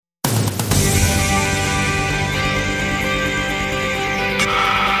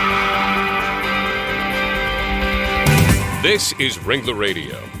This is Ringler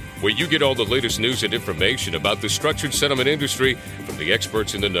Radio, where you get all the latest news and information about the structured settlement industry from the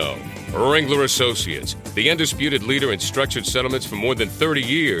experts in the know. Ringler Associates, the undisputed leader in structured settlements for more than 30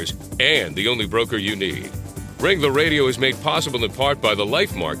 years and the only broker you need. Ringler Radio is made possible in part by the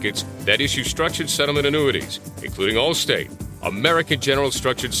life markets that issue structured settlement annuities, including Allstate, American General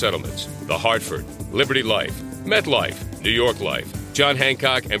Structured Settlements, The Hartford, Liberty Life, MetLife, New York Life, John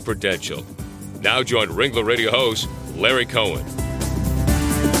Hancock, and Prudential. Now join Ringler Radio host Larry Cohen.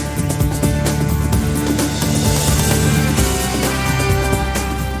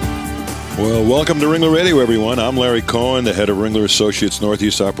 Well, welcome to Ringler Radio, everyone. I'm Larry Cohen, the head of Ringler Associates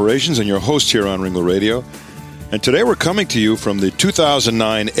Northeast Operations, and your host here on Ringler Radio. And today we're coming to you from the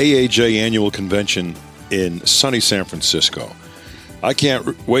 2009 AAJ Annual Convention in sunny San Francisco. I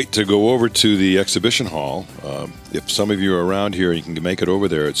can't wait to go over to the exhibition hall. If some of you are around here and you can make it over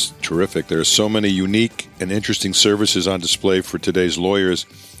there, it's terrific. There are so many unique and interesting services on display for today's lawyers,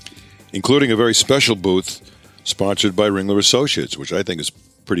 including a very special booth sponsored by Ringler Associates, which I think is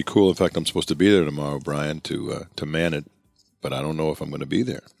pretty cool. In fact, I'm supposed to be there tomorrow, Brian, to man it, but I don't know if I'm going to be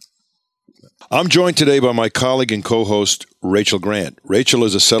there. I'm joined today by my colleague and co-host, Rachel Grant. Rachel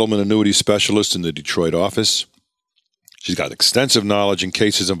is a settlement annuity specialist in the Detroit office. She's got extensive knowledge in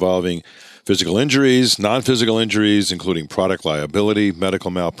cases involving physical injuries, non-physical injuries, including product liability, medical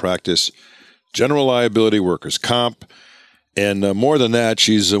malpractice, general liability, workers' comp, and more than that,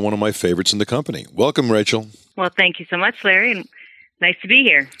 she's one of my favorites in the company. Welcome, Rachel. Well, thank you so much, Larry, and nice to be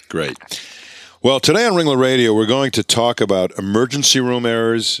here. Great. Well, today on Ringler Radio, we're going to talk about emergency room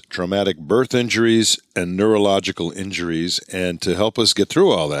errors, traumatic birth injuries, and neurological injuries. And to help us get through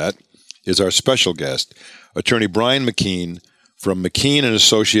all that is our special guest, Attorney Brian McKeen from McKeen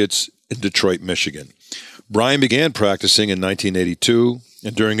Associates in Detroit, Michigan. Brian began practicing in 1982,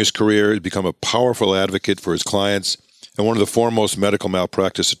 and during his career, he's become a powerful advocate for his clients and one of the foremost medical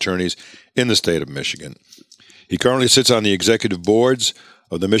malpractice attorneys in the state of Michigan. He currently sits on the executive boards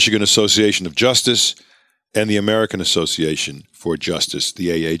of the Michigan Association of Justice and the American Association for Justice, the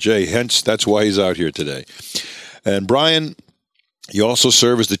AAJ. Hence, that's why he's out here today. And Brian, you also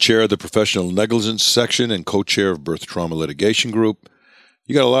serve as the chair of the Professional Negligence section and co-chair of Birth Trauma Litigation Group.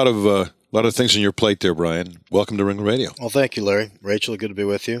 You got a lot of things on your plate there, Brian. Welcome to Ringler Radio. Well, thank you, Larry. Rachel, good to be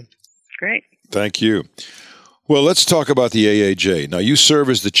with you. Great. Thank you. Well, let's talk about the AAJ. Now, you serve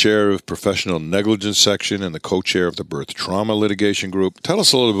as the chair of Professional Negligence section and the co-chair of the Birth Trauma Litigation Group. Tell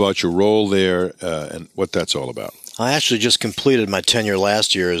us a little about your role there and what that's all about. I actually just completed my tenure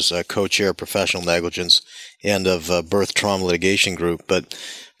last year as co-chair of Professional Negligence and of Birth Trauma Litigation Group. But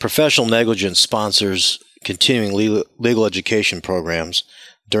Professional Negligence sponsors continuing legal education programs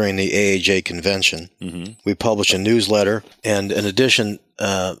during the AAJ convention. Mm-hmm. We publish a newsletter and, in addition,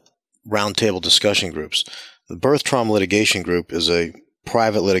 roundtable discussion groups. The Birth Trauma Litigation Group is a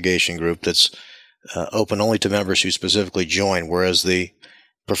private litigation group that's open only to members who specifically join, whereas the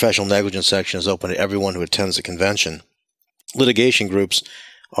Professional Negligence section is open to everyone who attends the convention. Litigation groups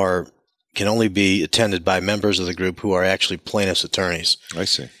can only be attended by members of the group who are actually plaintiffs' attorneys. I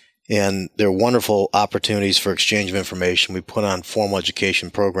see. And they're wonderful opportunities for exchange of information. We put on formal education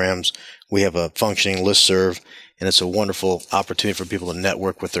programs. We have a functioning listserv, and it's a wonderful opportunity for people to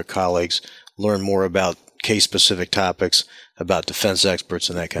network with their colleagues, learn more about case-specific topics, about defense experts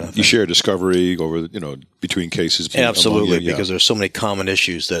and that kind of thing. You share discovery over, between cases. Absolutely, because there's so many common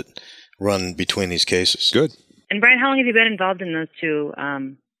issues that run between these cases. Good. And Brian, how long have you been involved in those two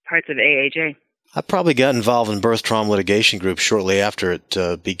parts of AAJ? I probably got involved in Birth Trauma Litigation Group shortly after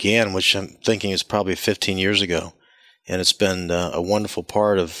it began, which I'm thinking is probably 15 years ago. And it's been a wonderful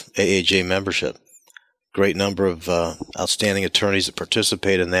part of AAJ membership. Great number of outstanding attorneys that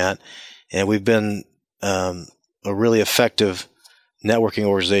participate in that. And we've been a really effective networking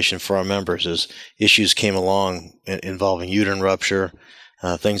organization for our members as issues came along involving uterine rupture,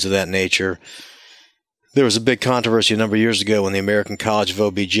 things of that nature. There was a big controversy a number of years ago when the American College of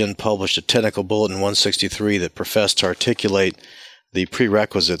OB-GYN published a technical bulletin 163 that professed to articulate the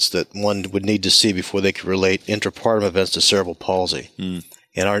prerequisites that one would need to see before they could relate intrapartum events to cerebral palsy. Mm.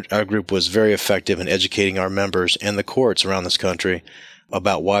 And our group was very effective in educating our members and the courts around this country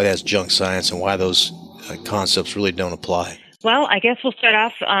about why that's junk science and why those concepts really don't apply. Well, I guess we'll start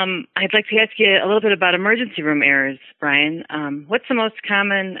off. I'd like to ask you a little bit about emergency room errors, Brian. What's the most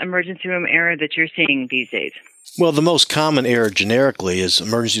common emergency room error that you're seeing these days? Well, the most common error generically is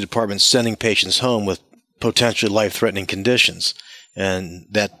emergency departments sending patients home with potentially life-threatening conditions. And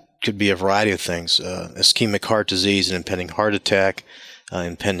that could be a variety of things, ischemic heart disease, an impending heart attack,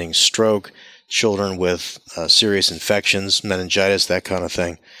 impending stroke, children with serious infections, meningitis, that kind of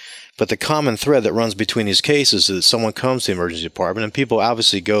thing. But the common thread that runs between these cases is that someone comes to the emergency department, and people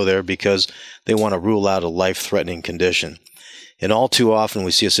obviously go there because they want to rule out a life-threatening condition. And all too often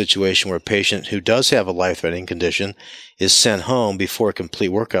we see a situation where a patient who does have a life-threatening condition is sent home before a complete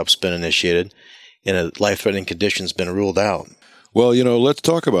workup's been initiated and a life-threatening condition's been ruled out. Well, let's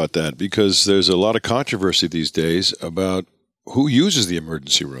talk about that, because there's a lot of controversy these days about who uses the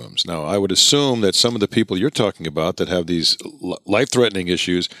emergency rooms. Now, I would assume that some of the people you're talking about that have these life-threatening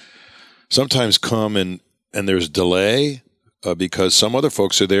issues sometimes come and there's delay because some other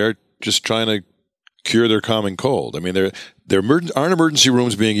folks are there just trying to cure their common cold. I mean, aren't emergency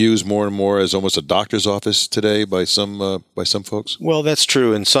rooms being used more and more as almost a doctor's office today by some folks? Well, that's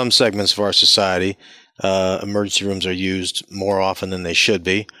true in some segments of our society. Emergency rooms are used more often than they should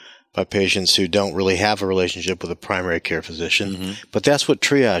be by patients who don't really have a relationship with a primary care physician. Mm-hmm. But that's what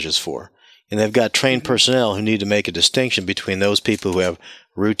triage is for. And they've got trained personnel who need to make a distinction between those people who have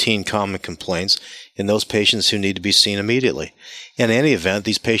routine common complaints and those patients who need to be seen immediately. In any event,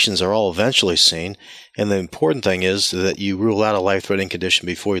 these patients are all eventually seen, and the important thing is that you rule out a life-threatening condition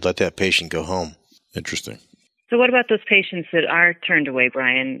before you let that patient go home. Interesting. So what about those patients that are turned away,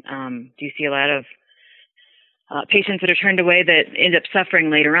 Brian? Do you see a lot of patients that are turned away that end up suffering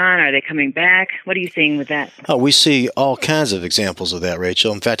later on? Are they coming back? What are you seeing with that? Oh, we see all kinds of examples of that,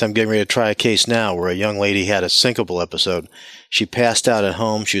 Rachel. In fact, I'm getting ready to try a case now where a young lady had a syncopal episode. She passed out at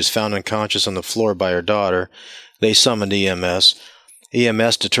home. She was found unconscious on the floor by her daughter. They summoned EMS.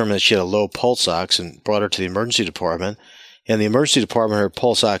 EMS determined that she had a low pulse ox and brought her to the emergency department. In the emergency department, her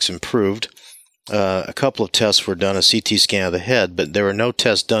pulse ox improved. A couple of tests were done, a CT scan of the head, but there were no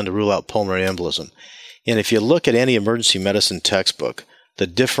tests done to rule out pulmonary embolism. And if you look at any emergency medicine textbook, the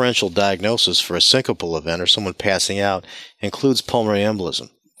differential diagnosis for a syncopal event or someone passing out includes pulmonary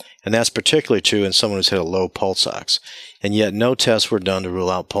embolism. And that's particularly true in someone who's had a low pulse ox. And yet no tests were done to rule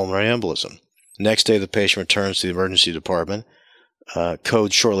out pulmonary embolism. Next day, the patient returns to the emergency department,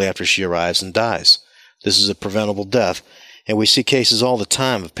 codes shortly after she arrives, and dies. This is a preventable death. And we see cases all the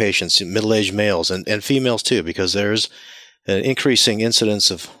time of patients, middle-aged males and females too, because there's an increasing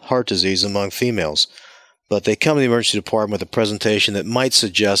incidence of heart disease among females. But they come to the emergency department with a presentation that might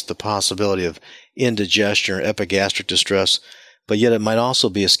suggest the possibility of indigestion or epigastric distress, but yet it might also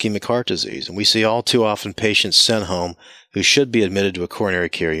be ischemic heart disease. And we see all too often patients sent home who should be admitted to a coronary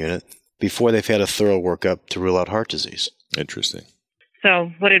care unit before they've had a thorough workup to rule out heart disease. Interesting.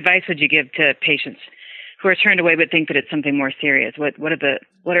 So what advice would you give to patients who are turned away but think that it's something more serious? What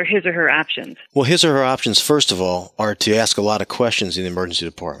are his or her options? Well, his or her options, first of all, are to ask a lot of questions in the emergency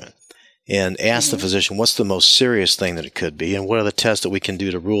department and ask the physician what's the most serious thing that it could be and what are the tests that we can do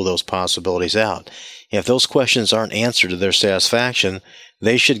to rule those possibilities out. And if those questions aren't answered to their satisfaction,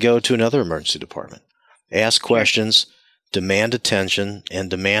 they should go to another emergency department. Ask questions, demand attention, and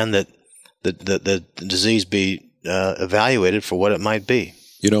demand that the disease be evaluated for what it might be.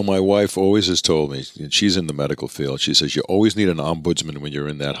 My wife always has told me, and she's in the medical field, she says you always need an ombudsman when you're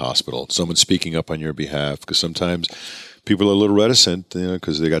in that hospital, someone speaking up on your behalf, because sometimes people are a little reticent,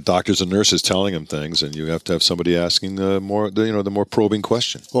 because they got doctors and nurses telling them things, and you have to have somebody asking the more probing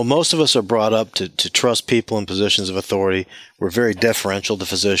question. Well, most of us are brought up to trust people in positions of authority. We're very deferential to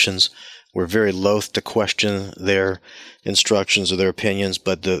physicians. We're very loath to question their instructions or their opinions,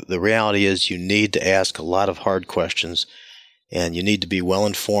 but the reality is you need to ask a lot of hard questions, and you need to be well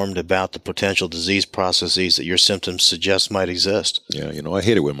informed about the potential disease processes that your symptoms suggest might exist. Yeah, I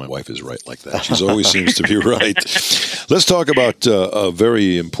hate it when my wife is right like that. She always seems to be right. Let's talk about a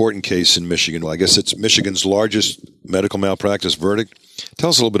very important case in Michigan. Well, I guess it's Michigan's largest medical malpractice verdict. Tell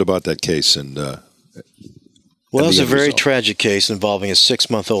us a little bit about that case. Well, it was a very tragic case involving a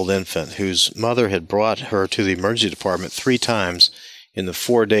 6-month-old infant whose mother had brought her to the emergency department 3 times in the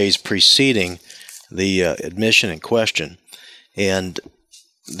 4 days preceding the admission in question. And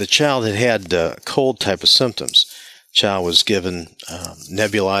the child had cold type of symptoms. The child was given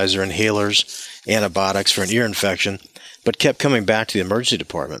nebulizer, inhalers, antibiotics for an ear infection, but kept coming back to the emergency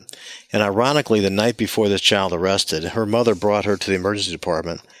department. And ironically, the night before this child arrested, her mother brought her to the emergency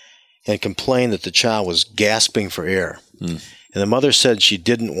department and complained that the child was gasping for air. And the mother said she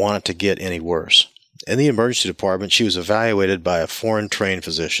didn't want it to get any worse. In the emergency department, she was evaluated by a foreign-trained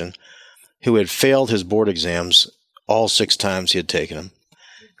physician who had failed his board exams all 6 times he had taken them,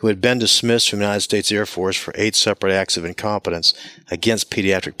 who had been dismissed from the United States Air Force for 8 separate acts of incompetence against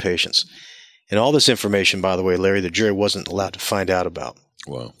pediatric patients. And all this information, by the way, Larry, the jury wasn't allowed to find out about.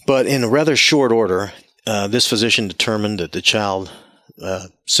 Wow. But in a rather short order, this physician determined that the child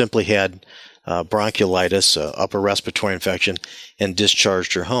simply had bronchiolitis, upper respiratory infection, and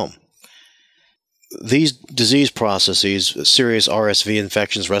discharged her home. these disease processes, serious RSV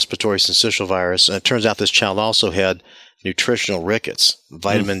infections, respiratory syncytial virus, and it turns out this child also had nutritional rickets,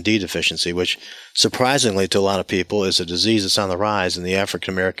 vitamin D deficiency, which surprisingly to a lot of people is a disease that's on the rise in the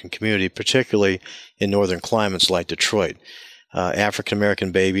African American community, particularly in northern climates like Detroit. African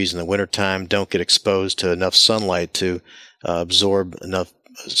American babies in the wintertime don't get exposed to enough sunlight to absorb enough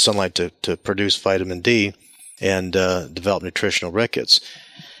sunlight to produce vitamin D and develop nutritional rickets.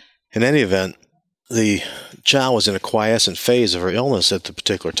 In any event, the child was in a quiescent phase of her illness at the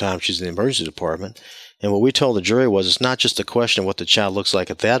particular time she's in the emergency department. And what we told the jury was it's not just a question of what the child looks like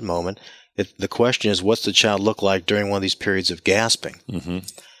at that moment. The question is, what's the child look like during one of these periods of gasping? Mm-hmm.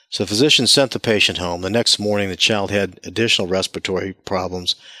 So the physician sent the patient home. The next morning, the child had additional respiratory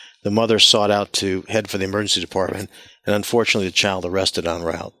problems. The mother sought out to head for the emergency department, and unfortunately, the child arrested en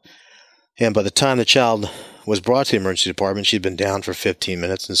route. And by the time the child was brought to the emergency department, she'd been down for 15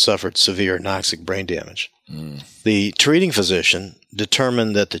 minutes and suffered severe anoxic brain damage. The treating physician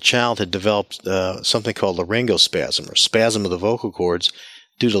determined that the child had developed something called laryngospasm, or spasm of the vocal cords,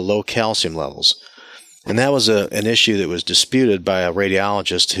 due to low calcium levels. And that was an issue that was disputed by a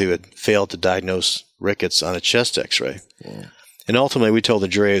radiologist who had failed to diagnose rickets on a chest x-ray. Yeah. And ultimately, we told the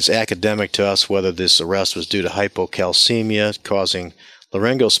jury it's academic to us whether this arrest was due to hypocalcemia causing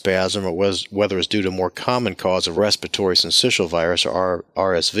laryngospasm or whether it was due to a more common cause of respiratory syncytial virus, or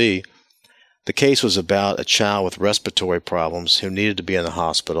RSV. The case was about a child with respiratory problems who needed to be in the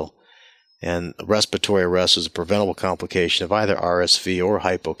hospital, and respiratory arrest is a preventable complication of either RSV or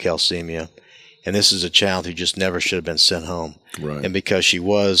hypocalcemia, and this is a child who just never should have been sent home. Right. And because she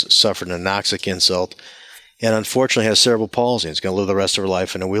suffered an anoxic insult, and unfortunately has cerebral palsy, and is going to live the rest of her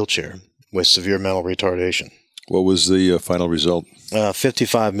life in a wheelchair with severe mental retardation. What was the final result?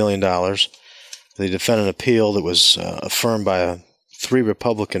 $55 million. The defendant appealed. It was affirmed by a 3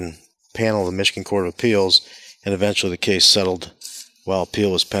 Republican panel of the Michigan Court of Appeals, and eventually the case settled while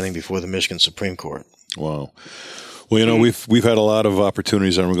appeal was pending before the Michigan Supreme Court. Wow. Well, we've had a lot of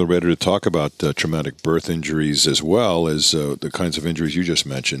opportunities on Ringler Radio to talk about traumatic birth injuries as well as the kinds of injuries you just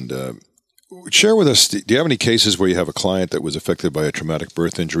mentioned. Share with us, do you have any cases where you have a client that was affected by a traumatic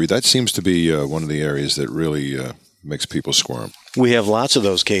birth injury? That seems to be one of the areas that really makes people squirm. We have lots of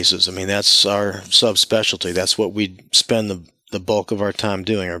those cases. I mean, that's our subspecialty. That's what we spend the bulk of our time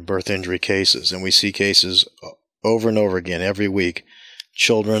doing, are birth injury cases. And we see cases over and over again every week.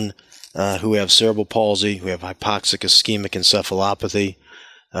 Children who have cerebral palsy, who have hypoxic ischemic encephalopathy,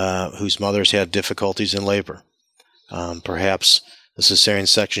 whose mothers had difficulties in labor. Perhaps the cesarean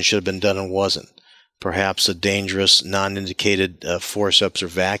section should have been done and wasn't. Perhaps a dangerous, non-indicated forceps or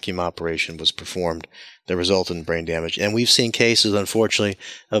vacuum operation was performed that resulted in brain damage. And we've seen cases, unfortunately,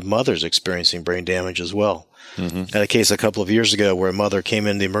 of mothers experiencing brain damage as well. Mm-hmm. I had a case a couple of years ago where a mother came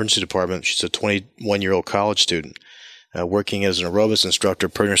into the emergency department. She's a 21-year-old college student working as an aerobics instructor,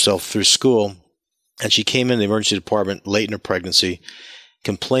 putting herself through school. And she came into the emergency department late in her pregnancy,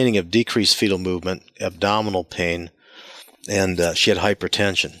 complaining of decreased fetal movement, abdominal pain, and she had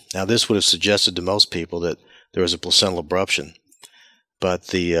hypertension. Now, this would have suggested to most people that there was a placental abruption, but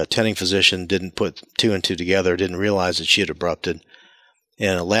the attending physician didn't put 2 and 2 together, didn't realize that she had abrupted,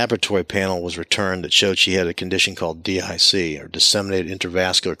 and a laboratory panel was returned that showed she had a condition called DIC, or disseminated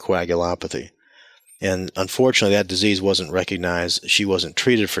intravascular coagulopathy. And unfortunately, that disease wasn't recognized. She wasn't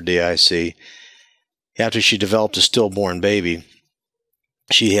treated for DIC. After she developed a stillborn baby,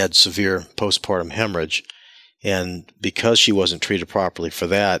 she had severe postpartum hemorrhage, and because she wasn't treated properly for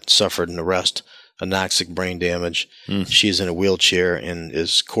that, suffered an arrest, anoxic brain damage. She is in a wheelchair and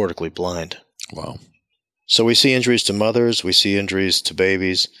is cortically blind. Wow. So we see injuries to mothers, we see injuries to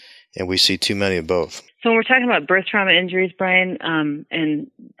babies, and we see too many of both. So when we're talking about birth trauma injuries, Brian, and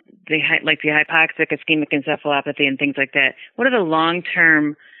the hypoxic ischemic encephalopathy and things like that, what are the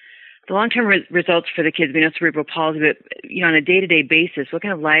long-term results for the kids? We know cerebral palsy, but on a day-to-day basis, what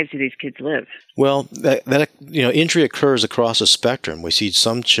kind of lives do these kids live? Well, that injury occurs across a spectrum. We see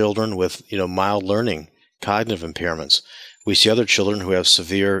some children with mild learning, cognitive impairments. We see other children who have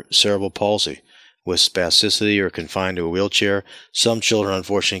severe cerebral palsy with spasticity or confined to a wheelchair. Some children,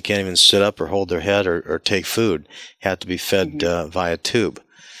 unfortunately, can't even sit up or hold their head or take food, have to be fed via tube.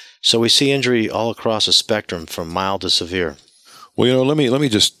 So we see injury all across a spectrum from mild to severe. Well, let me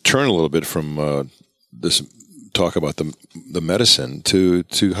just turn a little bit from this talk about the medicine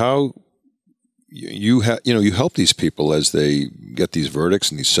to how you help these people as they get these verdicts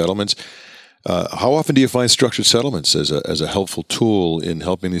and these settlements. How often do you find structured settlements as a helpful tool in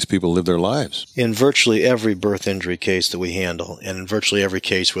helping these people live their lives? In virtually every birth injury case that we handle, and in virtually every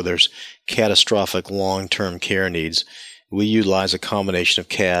case where there's catastrophic long-term care needs, we utilize a combination of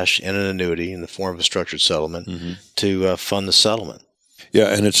cash and an annuity in the form of a structured settlement to fund the settlement.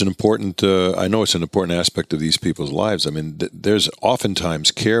 Yeah, and it's an important, I know it's an important aspect of these people's lives. I mean, there's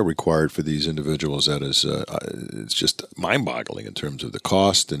oftentimes care required for these individuals that is, it's just mind-boggling in terms of the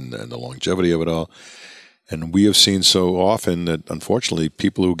cost and the longevity of it all. And we have seen so often that, unfortunately,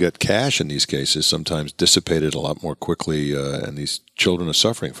 people who get cash in these cases sometimes dissipate it a lot more quickly, and these children are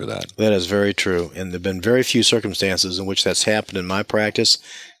suffering for that. That is very true. And there have been very few circumstances in which that's happened in my practice,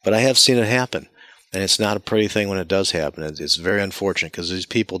 but I have seen it happen. And it's not a pretty thing when it does happen. It's very unfortunate because these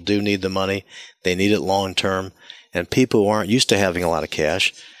people do need the money. They need it long term. And people who aren't used to having a lot of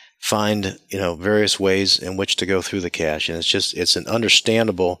cash find, various ways in which to go through the cash. And it's an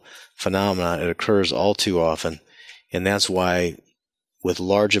understandable phenomenon. It occurs all too often. And that's why with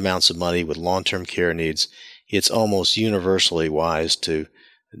large amounts of money, with long-term care needs, it's almost universally wise to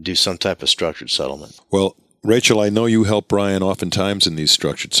do some type of structured settlement. Well, Rachel, I know you help Brian oftentimes in these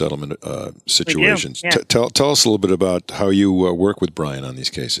structured settlement situations. We do, yeah. Tell us a little bit about how you work with Brian on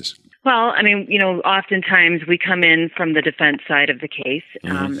these cases. Well, I mean, oftentimes we come in from the defense side of the case,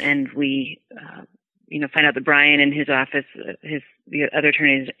 and we, find out that Brian and his office, the other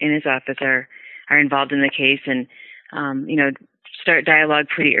attorneys in his office are involved in the case, and start dialogue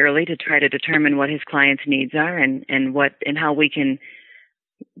pretty early to try to determine what his client's needs are and how we can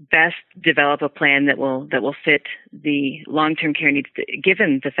best develop a plan that will fit the long-term care needs,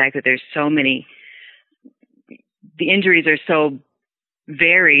 given the fact that there's so many, the injuries are so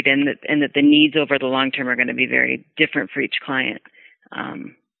varied and that the needs over the long term are going to be very different for each client.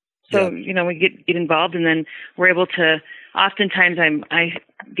 We get involved, and then we're able to, oftentimes I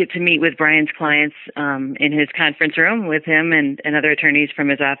get to meet with Brian's clients in his conference room with him and other attorneys from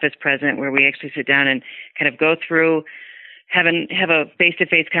his office present, where we actually sit down and kind of go through, have a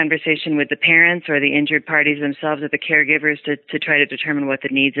face-to-face conversation with the parents or the injured parties themselves or the caregivers to try to determine what the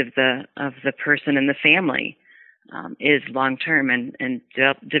needs of the person and the family is long-term, and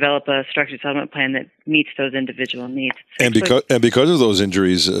develop a structured settlement plan that meets those individual needs. And because of those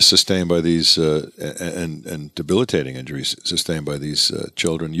injuries sustained by these and debilitating injuries sustained by these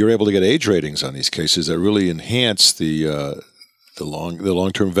children, you're able to get age ratings on these cases that really enhance the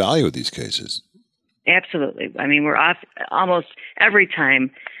long-term value of these cases. Absolutely. I mean, we're off almost every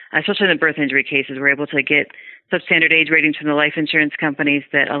time, especially in the birth injury cases, we're able to get substandard age ratings from the life insurance companies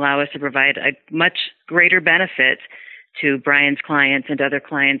that allow us to provide a much greater benefit to Brian's clients and other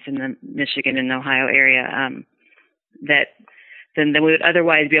clients in the Michigan and Ohio area than we would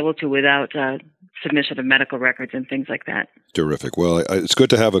otherwise be able to without submission of medical records and things like that. Terrific. Well, it's good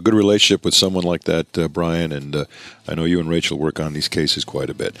to have a good relationship with someone like that, Brian, and I know you and Rachel work on these cases quite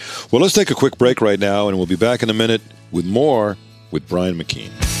a bit. Well, let's take a quick break right now, and we'll be back in a minute with more with Brian McKeen.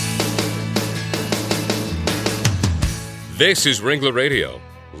 This is Ringler Radio.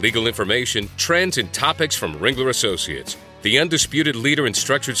 Legal information, trends, and topics from Ringler Associates, the undisputed leader in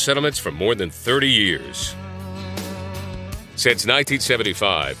structured settlements for more than 30 years. Since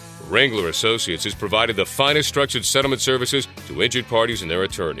 1975, Ringler Associates has provided the finest structured settlement services to injured parties and their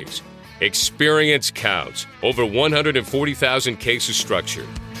attorneys. Experience counts. Over 140,000 cases structured.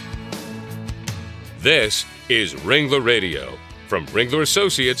 This is Ringler Radio. From Ringler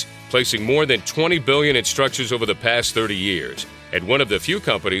Associates, placing more than $20 billion in structures over the past 30 years, and one of the few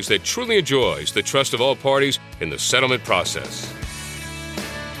companies that truly enjoys the trust of all parties in the settlement process.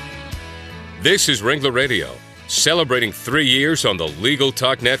 This is Ringler Radio, celebrating 3 years on the Legal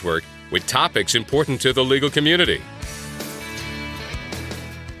Talk Network with topics important to the legal community.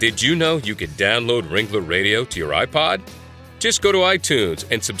 Did you know you could download Ringler Radio to your iPod? Just go to iTunes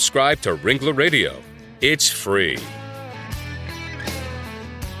and subscribe to Ringler Radio. It's free.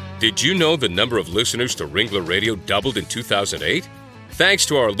 Did you know the number of listeners to Ringler Radio doubled in 2008? Thanks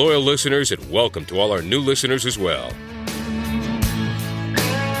to our loyal listeners, and welcome to all our new listeners as well.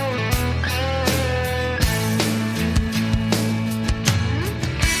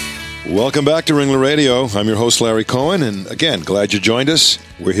 Welcome back to Ringler Radio. I'm your host, Larry Cohen, and again, glad you joined us.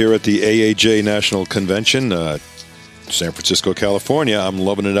 We're here at the AAJ National Convention, San Francisco, California. I'm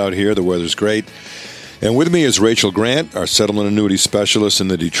loving it out here. The weather's great. And with me is Rachel Grant, our settlement annuity specialist in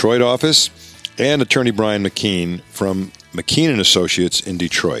the Detroit office, and attorney Brian McKeen from McKeen Associates in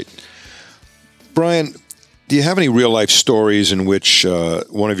Detroit. Brian, do you have any real-life stories in which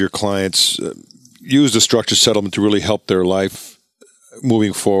one of your clients used a structured settlement to really help their life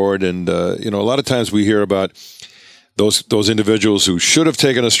moving forward? And, a lot of times we hear about those individuals who should have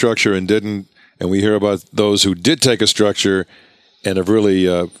taken a structure and didn't, and we hear about those who did take a structure and have really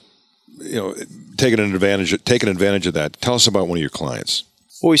taken advantage of that. Tell us about one of your clients.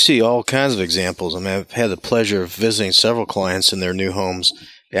 Well, we see all kinds of examples. I mean, I've had the pleasure of visiting several clients in their new homes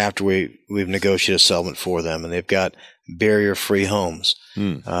after we've negotiated a settlement for them, and they've got barrier-free homes.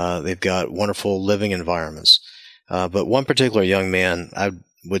 They've got wonderful living environments. But one particular young man, I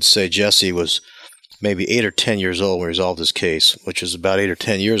would say Jesse was maybe 8 or 10 years old when we resolved his case, which was about 8 or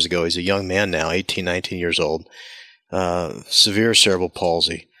 10 years ago. He's a young man now, 18, 19 years old, severe cerebral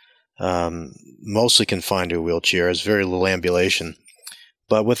palsy, mostly confined to a wheelchair, has very little ambulation.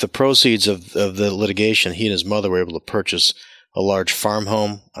 But with the proceeds of the litigation, he and his mother were able to purchase a large farm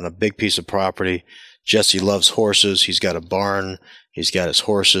home on a big piece of property. Jesse loves horses. He's got a barn. He's got his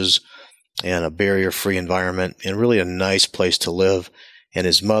horses and a barrier-free environment and really a nice place to live. And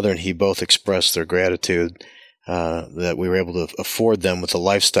his mother and he both expressed their gratitude that we were able to afford them with a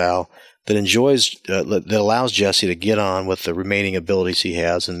lifestyle that that allows Jesse to get on with the remaining abilities he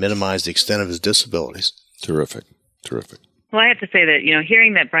has and minimize the extent of his disabilities. Terrific. Well, I have to say that,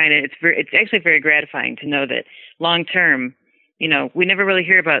 hearing that, Brian, it's actually very gratifying to know that long term, we never really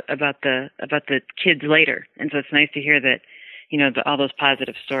hear about the kids later, and so it's nice to hear that, all those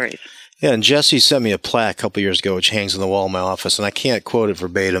positive stories. Yeah, and Jesse sent me a plaque a couple years ago, which hangs on the wall in my office, and I can't quote it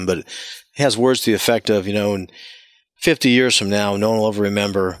verbatim, but it has words to the effect of, in 50 years from now, no one will ever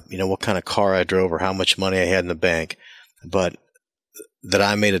remember, what kind of car I drove or how much money I had in the bank, but that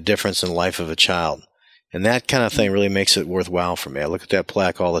I made a difference in the life of a child. And that kind of thing really makes it worthwhile for me. I look at that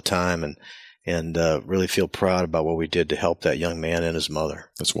plaque all the time and really feel proud about what we did to help that young man and his mother.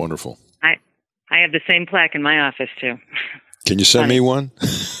 That's wonderful. I have the same plaque in my office, too. Can you send me one?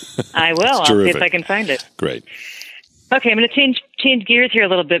 I will. I'll see if I can find it. Great. Okay, I'm going to change gears here a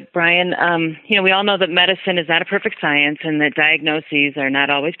little bit, Brian. We all know that medicine is not a perfect science and that diagnoses are not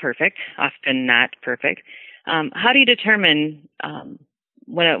always perfect, often not perfect. How do you determine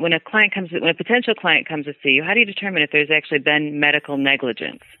when a potential client comes to see you, how do you determine if there's actually been medical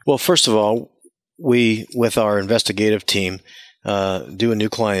negligence? Well, first of all, we, with our investigative team, do a new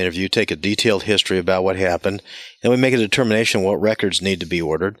client interview, take a detailed history about what happened, and we make a determination what records need to be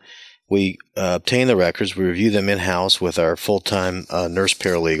ordered. We obtain the records, we review them in-house with our full-time nurse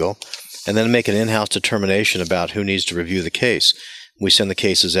paralegal, and then make an in-house determination about who needs to review the case. We send the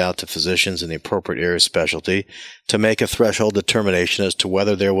cases out to physicians in the appropriate area of specialty to make a threshold determination as to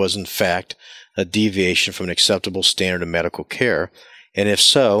whether there was, in fact, a deviation from an acceptable standard of medical care. And if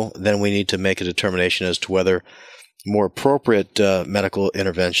so, then we need to make a determination as to whether more appropriate medical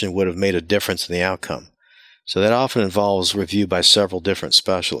intervention would have made a difference in the outcome. So that often involves review by several different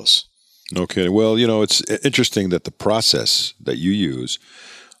specialists. Okay. Well, it's interesting that the process that you use,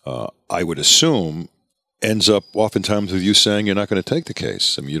 I would assume, ends up oftentimes with you saying you're not going to take the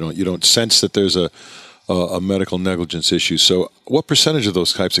case. I mean, you don't sense that there's a medical negligence issue. So what percentage of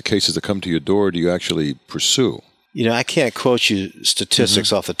those types of cases that come to your door do you actually pursue? I can't quote you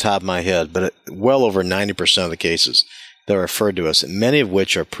statistics off the top of my head, but well over 90% of the cases that are referred to us, many of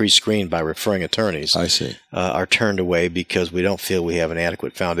which are pre-screened by referring attorneys, I see, are turned away because we don't feel we have an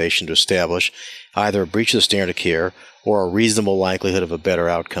adequate foundation to establish either a breach of the standard of care or a reasonable likelihood of a better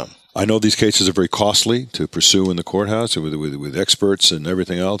outcome. I know these cases are very costly to pursue in the courthouse with experts and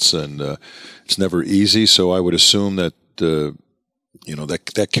everything else, and it's never easy. So I would assume that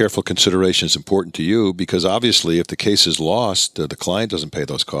that careful consideration is important to you because obviously, if the case is lost, the client doesn't pay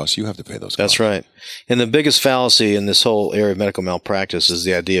those costs. You have to pay those costs. That's right. And the biggest fallacy in this whole area of medical malpractice is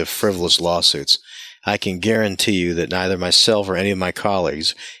the idea of frivolous lawsuits. I can guarantee you that neither myself or any of my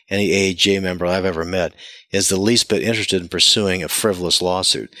colleagues, any AHA member I've ever met, is the least bit interested in pursuing a frivolous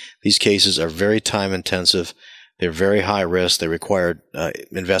lawsuit. These cases are very time intensive. They're very high risk. They require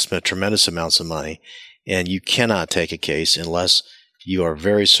investment of tremendous amounts of money. And you cannot take a case unless you are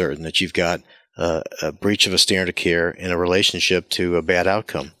very certain that you've got a breach of a standard of care in a relationship to a bad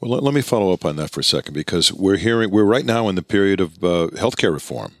outcome. Well, let me follow up on that for a second because we're right now in the period of healthcare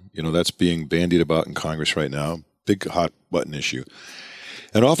reform. That's being bandied about in Congress right now. Big hot button issue.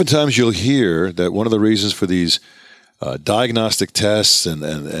 And oftentimes you'll hear that one of the reasons for these diagnostic tests and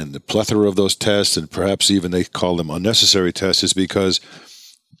the plethora of those tests, and perhaps even they call them unnecessary tests, is because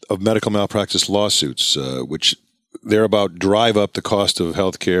of medical malpractice lawsuits, which thereabout drive up the cost of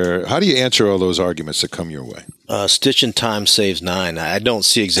health care. How do you answer all those arguments that come your way? Stitch in time saves nine. I don't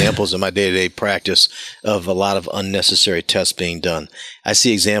see examples in my day-to-day practice of a lot of unnecessary tests being done. I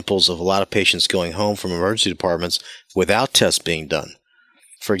see examples of a lot of patients going home from emergency departments without tests being done.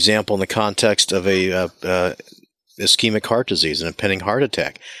 For example, in the context of a ischemic heart disease, an impending heart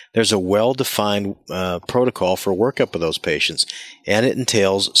attack, there's a well-defined protocol for workup of those patients, and it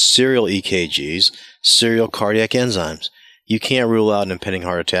entails serial EKGs, serial cardiac enzymes. You can't rule out an impending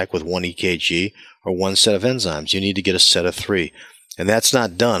heart attack with one EKG or one set of enzymes. You need to get a set of 3. And that's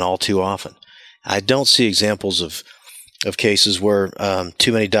not done all too often. I don't see examples of cases where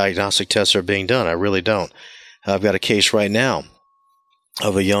too many diagnostic tests are being done. I really don't. I've got a case right now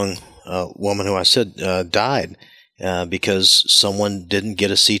of a young woman who I said died because someone didn't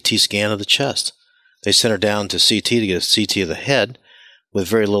get a CT scan of the chest. They sent her down to CT to get a CT of the head with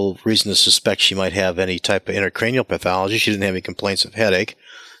very little reason to suspect she might have any type of intracranial pathology. She didn't have any complaints of headache,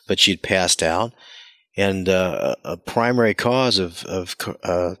 but she'd passed out. And a primary cause of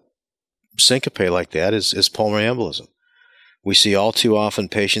syncope like that is pulmonary embolism. We see all too often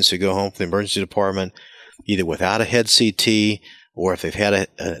patients who go home from the emergency department either without a head CT, or if they've had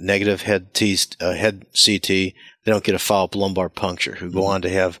a negative head CT, they don't get a follow-up lumbar puncture, who go on to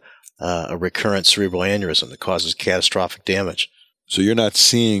have a recurrent cerebral aneurysm that causes catastrophic damage. So you're not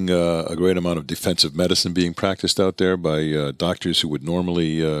seeing a great amount of defensive medicine being practiced out there by doctors who would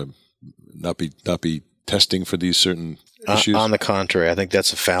normally not be testing for these certain issues? On the contrary, I think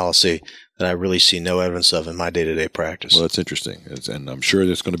that's a fallacy that I really see no evidence of in my day-to-day practice. Well, that's interesting, and I'm sure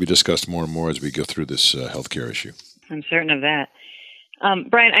that's going to be discussed more and more as we go through this healthcare issue. I'm certain of that.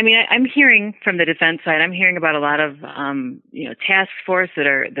 Brian, I mean, I'm hearing from the defense side, I'm hearing about a lot of, task force that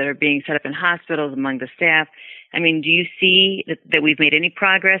are being set up in hospitals among the staff. I mean, do you see that we've made any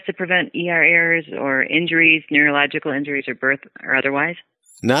progress to prevent ER errors or injuries, neurological injuries or birth or otherwise?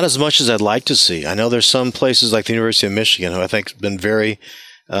 Not as much as I'd like to see. I know there's some places like the University of Michigan who I think have been very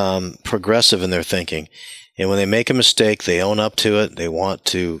progressive in their thinking. And when they make a mistake, they own up to it. They want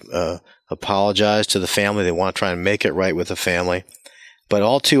to apologize to the family. They want to try and make it right with the family. But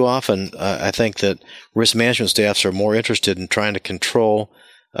all too often, I think that risk management staffs are more interested in trying to control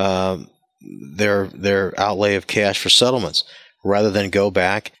their outlay of cash for settlements rather than go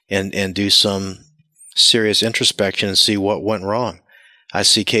back and do some serious introspection and see what went wrong. I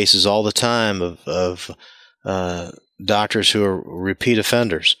see cases all the time of doctors who are repeat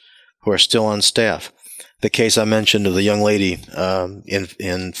offenders who are still on staff. The case I mentioned of the young lady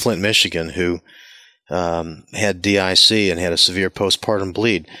in Flint, Michigan, who had DIC and had a severe postpartum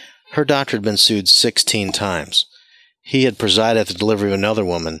bleed. Her doctor had been sued 16 times. He had presided at the delivery of another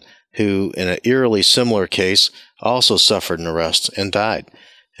woman who, in an eerily similar case, also suffered an arrest and died,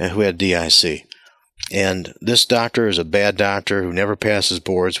 who had DIC. And this doctor is a bad doctor who never passes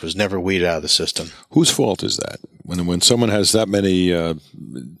boards, was never weeded out of the system. Whose fault is that? When someone has that many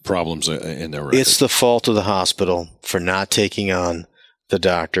problems in their record? It's the fault of the hospital for not taking on the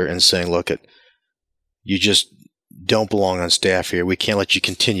doctor and saying, look, you just don't belong on staff here. We can't let you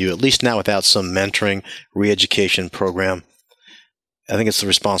continue, at least not without some mentoring, re-education program. I think it's the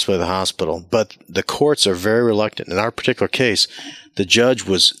responsibility of the hospital. But the courts are very reluctant. In our particular case, the judge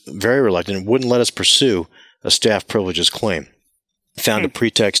was very reluctant and wouldn't let us pursue a staff privileges claim. Found a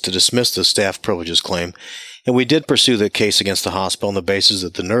pretext to dismiss the staff privileges claim. And we did pursue the case against the hospital on the basis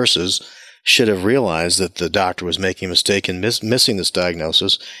that the nurses should have realized that the doctor was making a mistake in missing this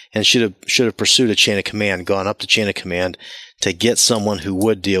diagnosis and should have pursued a chain of command, gone up the chain of command to get someone who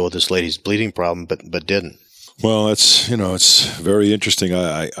would deal with this lady's bleeding problem, but didn't. Well, it's very interesting.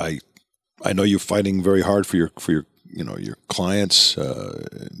 I know you're fighting very hard for your clients,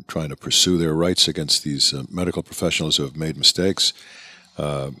 trying to pursue their rights against these medical professionals who have made mistakes.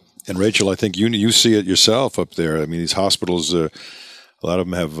 And Rachel, I think you see it yourself up there. I mean, these hospitals, a lot of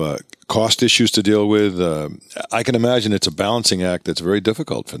them have cost issues to deal with. I can imagine it's a balancing act that's very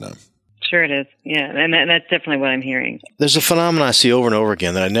difficult for them. Sure it is. Yeah, and that's definitely what I'm hearing. There's a phenomenon I see over and over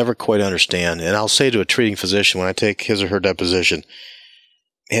again that I never quite understand, and I'll say to a treating physician when I take his or her deposition,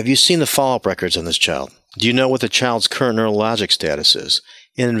 have you seen the follow-up records on this child? Do you know what the child's current neurologic status is?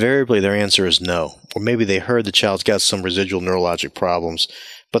 And invariably their answer is no. Or maybe they heard the child's got some residual neurologic problems,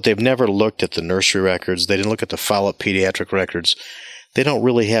 but they've never looked at the nursery records. They didn't look at the follow-up pediatric records. They don't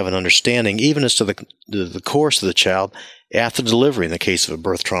really have an understanding, even as to the course of the child after delivery in the case of a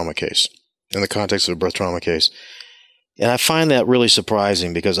birth trauma case, in the context of a birth trauma case. And I find that really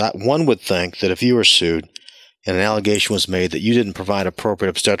surprising because one would think that if you were sued and an allegation was made that you didn't provide appropriate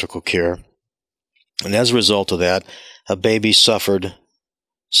obstetrical care, and as a result of that, a baby suffered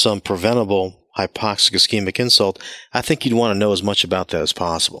some preventable hypoxic ischemic insult, I think you'd want to know as much about that as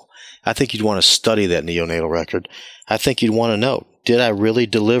possible. I think you'd want to study that neonatal record. I think you'd want to know, did I really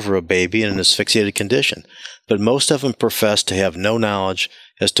deliver a baby in an asphyxiated condition? But most of them profess to have no knowledge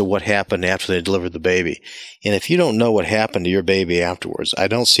as to what happened after they delivered the baby. And if you don't know what happened to your baby afterwards, I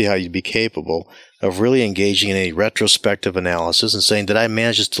don't see how you'd be capable of really engaging in a retrospective analysis and saying, did I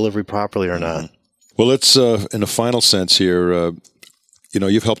manage this delivery properly or not? Well, let's, in a final sense here,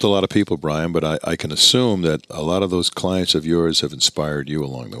 you've helped a lot of people, Brian, but I can assume that a lot of those clients of yours have inspired you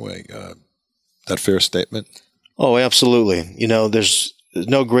along the way. That fair statement? Oh, absolutely. There's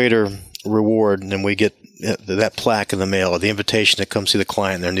no greater reward than we get that plaque in the mail, or the invitation to come see the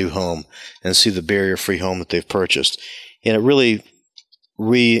client in their new home and see the barrier-free home that they've purchased. And it really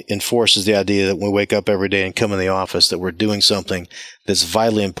reinforces the idea that when we wake up every day and come in the office, that we're doing something that's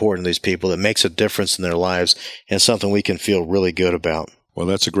vitally important to these people, that makes a difference in their lives, and something we can feel really good about. Well,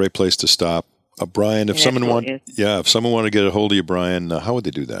 that's a great place to stop. Brian, if someone wanted to get a hold of you, Brian, how would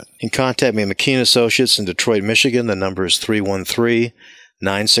they do that? You can contact me at McKeen Associates in Detroit, Michigan. The number is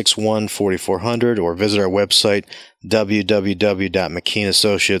 313-961-4400, or visit our website,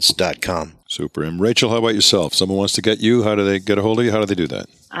 www.mckeenassociates.com. Super. And Rachel, how about yourself? Someone wants to get you. How do they get a hold of you? How do they do that?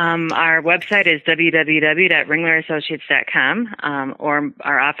 Our website is www.ringlerassociates.com, or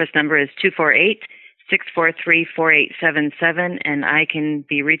our office number is 248-643-4877, and I can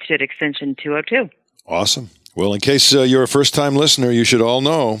be reached at extension 202. Awesome. Well, in case you're a first-time listener, you should all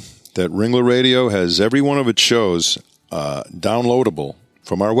know that Ringler Radio has every one of its shows downloadable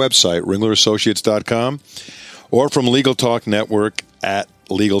from our website, ringlerassociates.com, or from Legal Talk Network at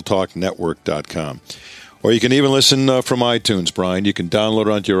LegalTalkNetwork.com. Or you can even listen from iTunes, Brian. You can download it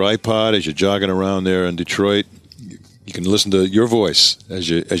onto your iPod as you're jogging around there in Detroit. You can listen to your voice as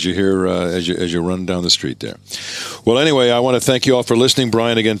you run down the street there. Well, anyway, I want to thank you all for listening.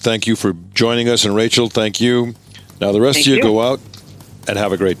 Brian, again, thank you for joining us. And Rachel, thank you. Now, the rest of you go out and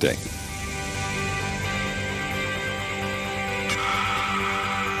have a great day.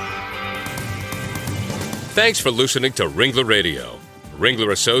 Thanks for listening to Ringler Radio.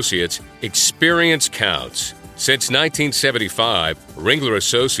 Ringler Associates, experience counts. Since 1975, Ringler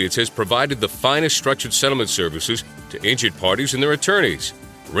Associates has provided the finest structured settlement services to injured parties and their attorneys.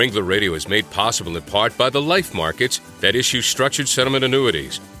 Ringler Radio is made possible in part by the life markets that issue structured settlement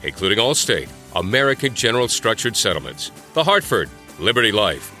annuities, including Allstate, American General Structured Settlements, The Hartford, Liberty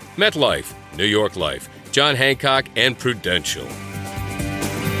Life, MetLife, New York Life, John Hancock, and Prudential.